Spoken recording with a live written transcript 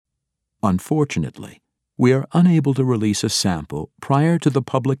Unfortunately, we are unable to release a sample prior to the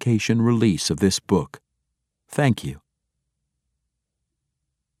publication release of this book. Thank you.